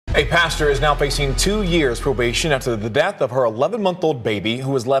A pastor is now facing 2 years probation after the death of her 11-month-old baby who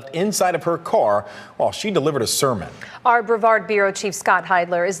was left inside of her car while she delivered a sermon. Our Brevard Bureau Chief Scott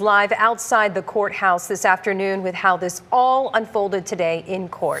Heidler is live outside the courthouse this afternoon with how this all unfolded today in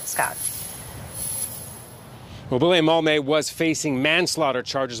court. Scott. Well, Plea Malme was facing manslaughter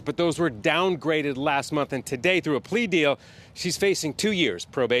charges, but those were downgraded last month, and today, through a plea deal, she's facing 2 years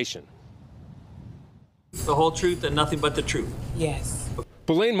probation. The whole truth and nothing but the truth. Yes.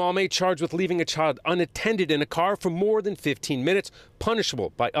 Plea Malme charged with leaving a child unattended in a car for more than 15 minutes,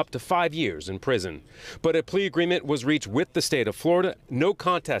 punishable by up to 5 years in prison. But a plea agreement was reached with the state of Florida. No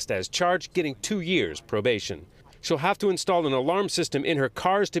contest as charged, getting 2 years probation. She'll have to install an alarm system in her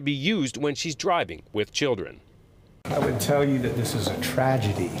cars to be used when she's driving with children. I would tell you that this is a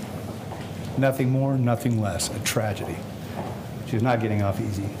tragedy. Nothing more, nothing less. A tragedy. She's not getting off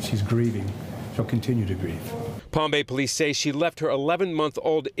easy. She's grieving. She'll continue to grieve. Palm Bay police say she left her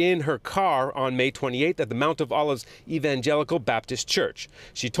 11-month-old in her car on May 28th at the Mount of Olives Evangelical Baptist Church.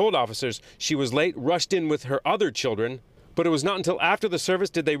 She told officers she was late, rushed in with her other children, but it was not until after the service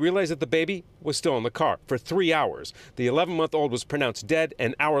did they realize that the baby was still in the car for 3 hours. The 11-month-old was pronounced dead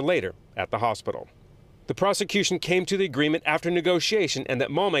an hour later at the hospital. The prosecution came to the agreement after negotiation and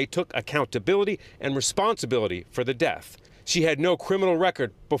that Malme took accountability and responsibility for the death. She had no criminal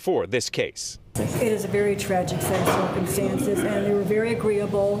record before this case. It is a very tragic set of circumstances, and they were very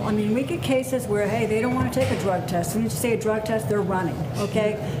agreeable. I mean, we get cases where, hey, they don't want to take a drug test. As soon as you say a drug test, they're running,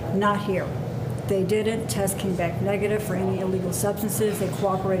 okay? Not here. They didn't. Test came back negative for any illegal substances. They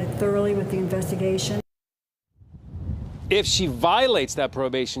cooperated thoroughly with the investigation. If she violates that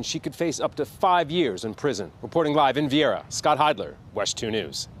probation, she could face up to 5 years in prison. Reporting live in Viera, Scott Heidler, West 2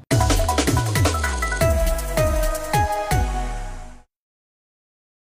 News.